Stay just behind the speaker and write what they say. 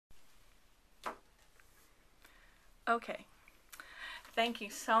Okay. Thank you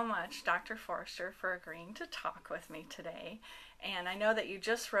so much, Dr. Forrester, for agreeing to talk with me today. And I know that you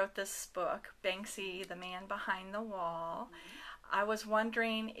just wrote this book, Banksy, the Man Behind the Wall. I was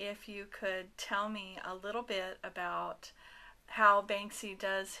wondering if you could tell me a little bit about how Banksy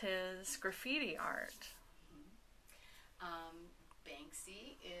does his graffiti art.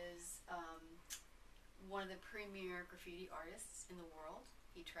 Banksy is one of the premier graffiti artists in the world.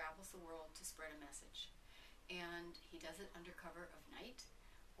 He travels the world to spread a message. And he does it under cover of night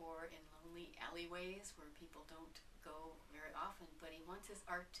or in lonely alleyways where people don't go very often, but he wants his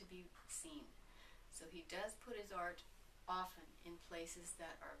art to be seen. So he does put his art often in places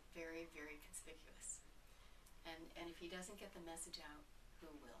that are very, very conspicuous. And if he doesn't get the message out, who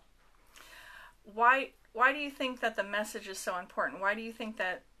will? Why do you think that the message is so important? Why do you think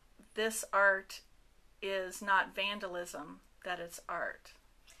that this art is not vandalism, that it's art?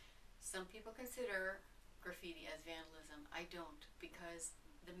 Some people consider graffiti as vandalism. I don't, because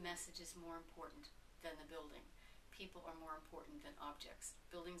the message is more important than the building. People are more important than objects.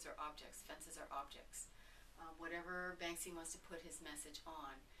 Buildings are objects, fences are objects. Whatever Banksy wants to put his message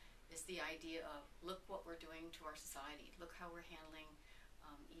on is the idea of, look what we're doing to our society. Look how we're handling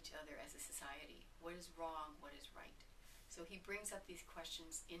each other as a society. What is wrong? What is right? So he brings up these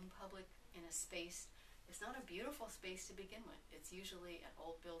questions in public, in a space. It's not a beautiful space to begin with. It's usually an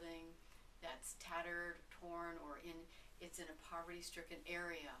old building that's tattered, torn, or it's in a poverty-stricken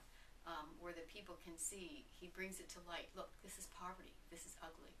area where the people can see. He brings it to light. Look, this is poverty. This is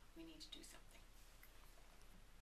ugly. We need to do something.